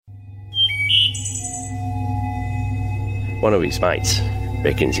One of his mates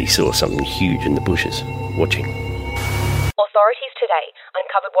reckons he saw something huge in the bushes, watching. Authorities today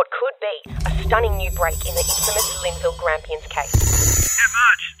uncovered what could be a stunning new break in the infamous Linville Grampians case. Yeah,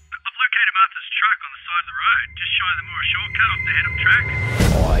 Marge, I've located Martha's truck on the side of the road, just shy of the Moora shortcut off the head of track.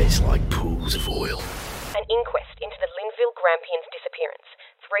 Eyes like pools of oil. An inquest into the Linville Grampians disappearance.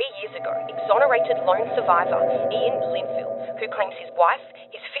 3 years ago, exonerated lone survivor Ian Linville, who claims his wife,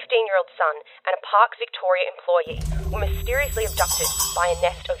 his 15-year-old son and a Park Victoria employee were mysteriously abducted by a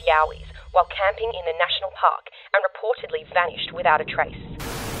nest of yowies while camping in the national park and reportedly vanished without a trace.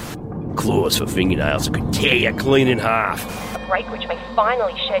 Claws for fingernails that could tear you clean in half. A break which may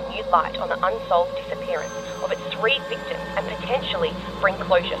finally shed new light on the unsolved disappearance of its 3 victims and potentially bring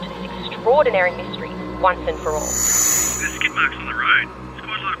closure to this extraordinary mystery once and for all. There's skid marks on the road. There's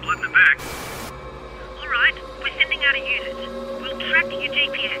quite a lot of blood in the back. All right, we're sending out a unit. We'll track your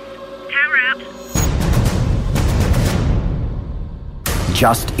GPS. Tower out.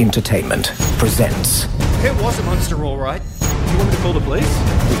 Just Entertainment presents. It was a monster, all right. You want me to call the police?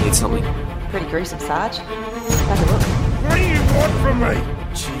 We need something. Pretty gruesome, Sarge. Have a look. What do you want from me?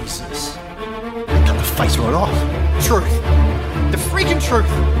 Jesus. Cut the face right off. Truth. The freaking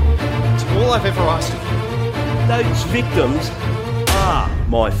truth. It's all I've ever asked of you. Those victims are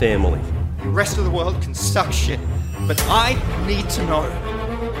my family. The rest of the world can suck shit, but I need to know.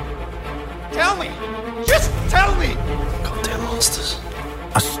 Tell me! Just tell me! Goddamn monsters.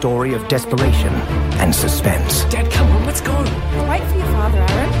 A story of desperation and suspense. Dad, come on, let's go. Wait for your father,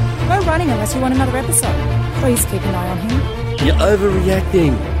 Aaron. No running unless you want another episode. Please keep an eye on him. You're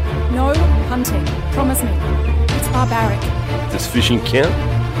overreacting. No hunting. Promise me. It's barbaric. Does fishing count?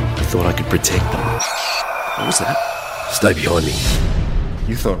 I thought I could protect them. What was that? Stay behind me.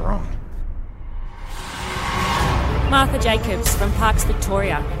 You thought wrong. Martha Jacobs from Parks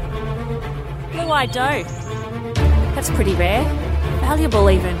Victoria. Blue-eyed doe. That's pretty rare. Valuable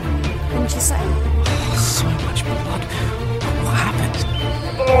even, wouldn't you say? So much blood. What happened?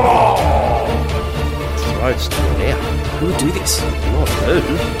 Throat's torn out. Who would do this? Not who.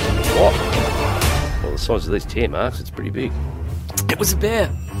 What? Well, the size of these tear marks, it's pretty big. It was a bear.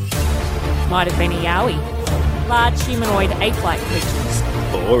 Might have been a yowie. Large humanoid ape-like creatures.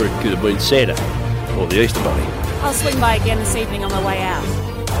 Or it could have been Santa. Or the Easter Bunny. I'll swing by again this evening on my way out.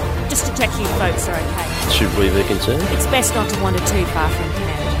 Just to check you folks are okay. Should we be concerned? It's best not to wander too far from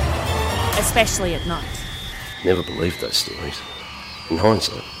town. Especially at night. Never believed those stories. In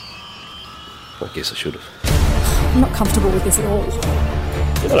hindsight, I guess I should have. I'm not comfortable with this at all.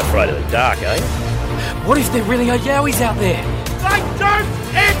 You're not afraid of the dark, are you? What if there really are yowies out there? They don't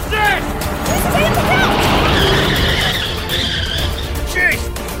exist! Jeez!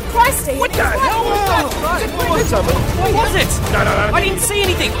 Christy! What the hell was that? What was it? No. I didn't see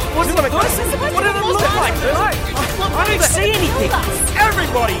anything. Was it a person? What did it look like? I didn't see anything.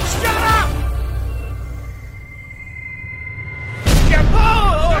 Everybody, shut up!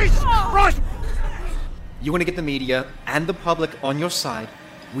 Right! You want to get the media and the public on your side,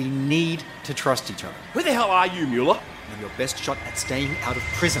 we need to trust each other. Who the hell are you, Mueller? And your best shot at staying out of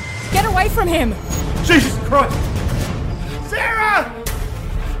prison. Get away from him! Jesus Christ! Sarah!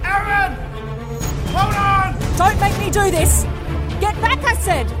 Aaron! Hold on! Don't make me do this! Get back, I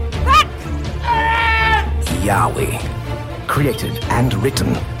said! Back! Aaron! Yowie. Created and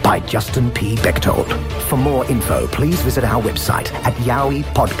written by Justin P. Bechtold. For more info, please visit our website at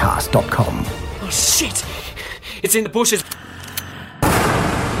yowiepodcast.com. Oh, shit. It's in the bushes.